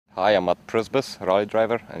Hi, I'm Matt Prusbus, rally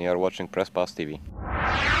driver, and you're watching Press Pass TV.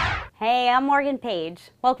 Hey, I'm Morgan Page.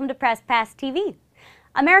 Welcome to Press Pass TV.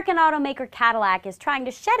 American automaker Cadillac is trying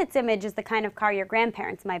to shed its image as the kind of car your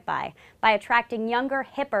grandparents might buy by attracting younger,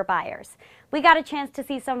 hipper buyers. We got a chance to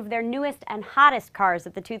see some of their newest and hottest cars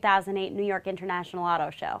at the 2008 New York International Auto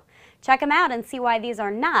Show. Check them out and see why these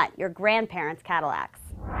are not your grandparents' Cadillacs.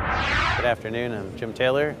 Good afternoon, I'm Jim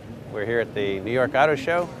Taylor. We're here at the New York Auto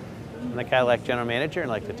Show. I'm the Cadillac General Manager and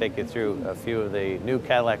I'd like to take you through a few of the new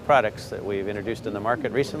Cadillac products that we've introduced in the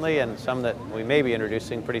market recently and some that we may be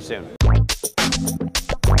introducing pretty soon.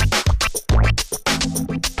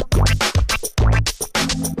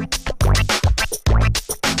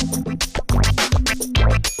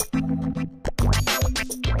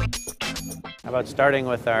 How about starting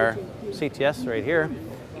with our CTS right here.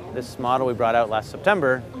 This model we brought out last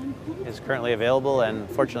September is currently available and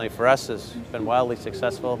fortunately for us has been wildly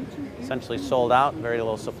successful, essentially sold out, very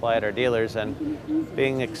little supply at our dealers, and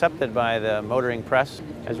being accepted by the motoring press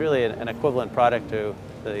as really an equivalent product to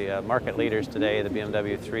the market leaders today, the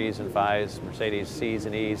BMW 3s and 5s, Mercedes Cs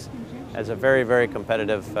and Es, as a very, very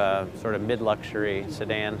competitive sort of mid-luxury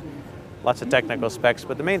sedan. Lots of technical specs,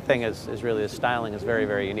 but the main thing is really the styling is very,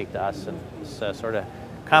 very unique to us, and this sort of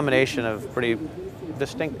combination of pretty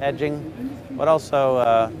distinct edging, but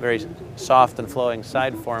also very soft and flowing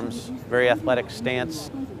side forms, very athletic stance,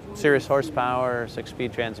 serious horsepower,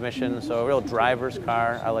 6-speed transmission, so a real driver's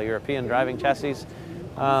car, a la European driving chassis,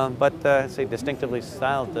 but say distinctively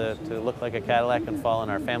styled to look like a Cadillac and fall in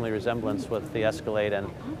our family resemblance with the Escalade and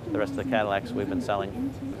the rest of the Cadillacs we've been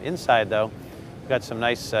selling. Inside though, we've got some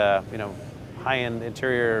nice high-end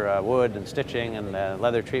interior wood and stitching and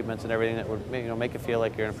leather treatments and everything that would make it feel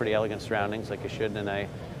like you're in pretty elegant surroundings, like you should in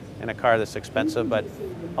a car that's expensive, but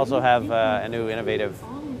also have a new innovative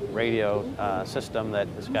radio system that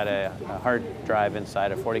has got a hard drive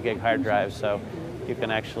inside, a 40 gig hard drive, so you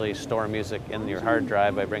can actually store music in your hard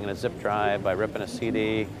drive by bringing a zip drive, by ripping a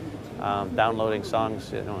CD, downloading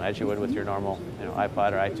songs as you would with your normal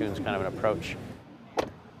iPod or iTunes kind of an approach.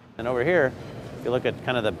 And over here, if you look at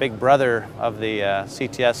kind of the big brother of the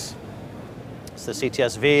CTS, it's the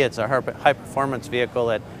CTS-V. It's a high-performance vehicle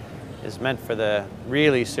that is meant for the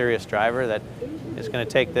really serious driver that is going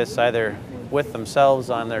to take this either with themselves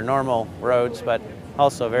on their normal roads, but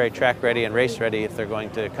also very track-ready and race-ready if they're going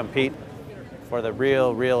to compete. For the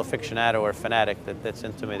real aficionado or fanatic that's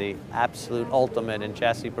into the absolute ultimate in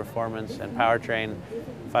chassis performance and powertrain,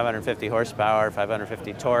 550 horsepower,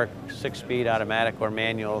 550 torque, 6-speed automatic or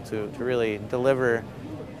manual to really deliver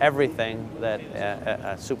everything that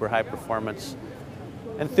a super high performance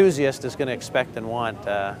enthusiast is going to expect and want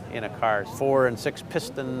in a car. 4 and 6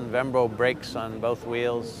 piston Vembro brakes on both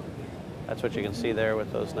wheels. That's what you can see there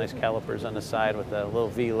with those nice calipers on the side with the little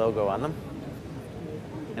V logo on them.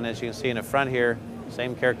 And as you can see in the front here,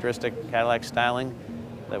 same characteristic Cadillac styling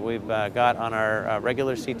that we've got on our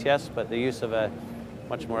regular CTS, but the use of a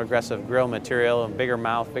much more aggressive grille material and bigger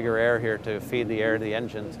mouth, bigger air here to feed the air to the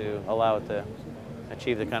engine to allow it to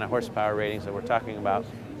achieve the kind of horsepower ratings that we're talking about.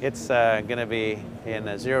 It's going to be in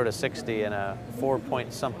a 0 to 60 in a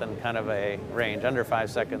 4-point-something kind of a range, under 5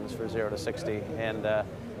 seconds for 0 to 60, and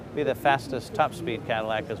be the fastest top-speed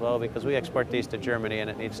Cadillac as well, because we export these to Germany and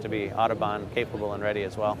it needs to be Autobahn capable and ready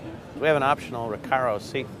as well. We have an optional Recaro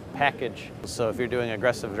seat package, so if you're doing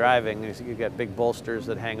aggressive driving, you get big bolsters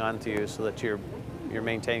that hang on to you so that you're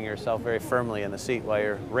maintaining yourself very firmly in the seat while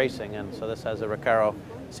you're racing, and so this has a Recaro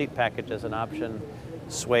seat package as an option,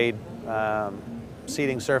 suede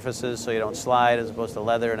seating surfaces so you don't slide as opposed to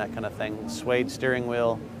leather and that kind of thing, suede steering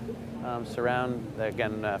wheel surround,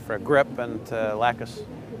 again for a grip and lack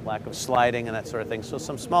of sliding and that sort of thing. So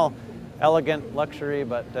some small, elegant luxury,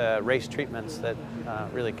 but race treatments that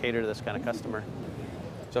really cater to this kind of customer.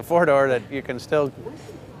 So 4-door that you can still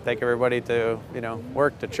take everybody to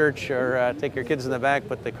work, to church, or take your kids in the back,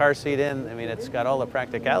 put the car seat in. I mean, it's got all the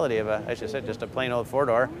practicality of as you said, just a plain old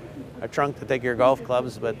 4-door, a trunk to take your golf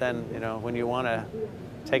clubs, but then when you want to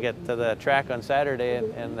take it to the track on Saturday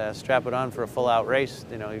and strap it on for a full-out race,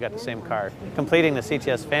 you got the same car. Completing the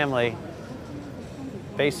CTS family,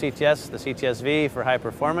 base CTS, the CTS-V for high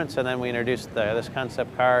performance, and then we introduced this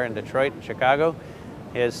concept car in Detroit, Chicago,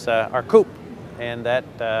 is our Coupe, and that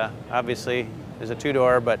obviously is a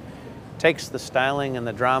 2-door, but takes the styling and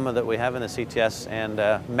the drama that we have in the CTS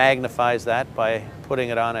and magnifies that by putting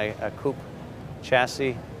it on a coupe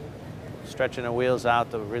chassis, stretching the wheels out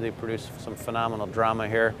to really produce some phenomenal drama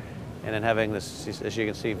here, and then having this, as you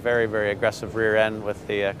can see, very, very aggressive rear end with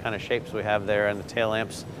the kind of shapes we have there and the tail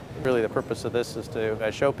lamps. Really the purpose of this is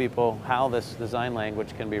to show people how this design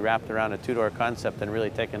language can be wrapped around a 2-door concept and really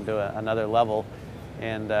taken to another level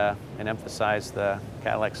and emphasize the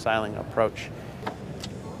Cadillac styling approach.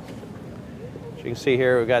 As you can see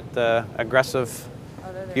here, we've got aggressive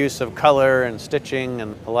use of color and stitching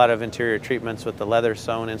and a lot of interior treatments with the leather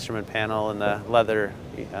sewn instrument panel and the leather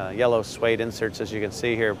yellow suede inserts, as you can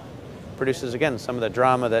see here. Produces, again, some of the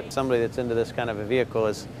drama that somebody that's into this kind of a vehicle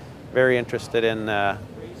is very interested in,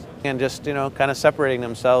 and just, you know, kind of separating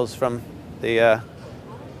themselves from the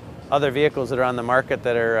other vehicles that are on the market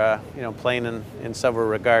that are, you know, plain in several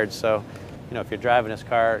regards. So, you know, if you're driving this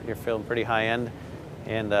car, you're feeling pretty high end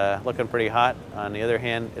and looking pretty hot. On the other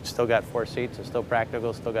hand, it's still got 4 seats, it's still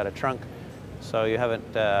practical, still got a trunk. So you haven't,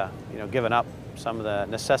 you know, given up some of the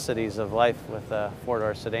necessities of life with a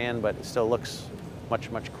 4-door sedan, but it still looks much,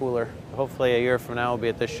 much cooler. Hopefully a year from now I'll be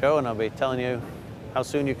at this show and I'll be telling you how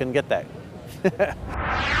soon you can get that.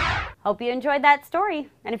 Hope you enjoyed that story.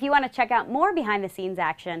 And if you want to check out more behind the scenes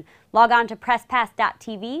action, log on to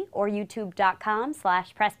presspass.tv or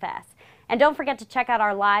youtube.com/presspass. And don't forget to check out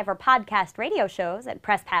our live or podcast radio shows at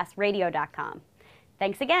presspassradio.com.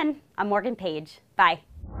 Thanks again. I'm Morgan Page. Bye.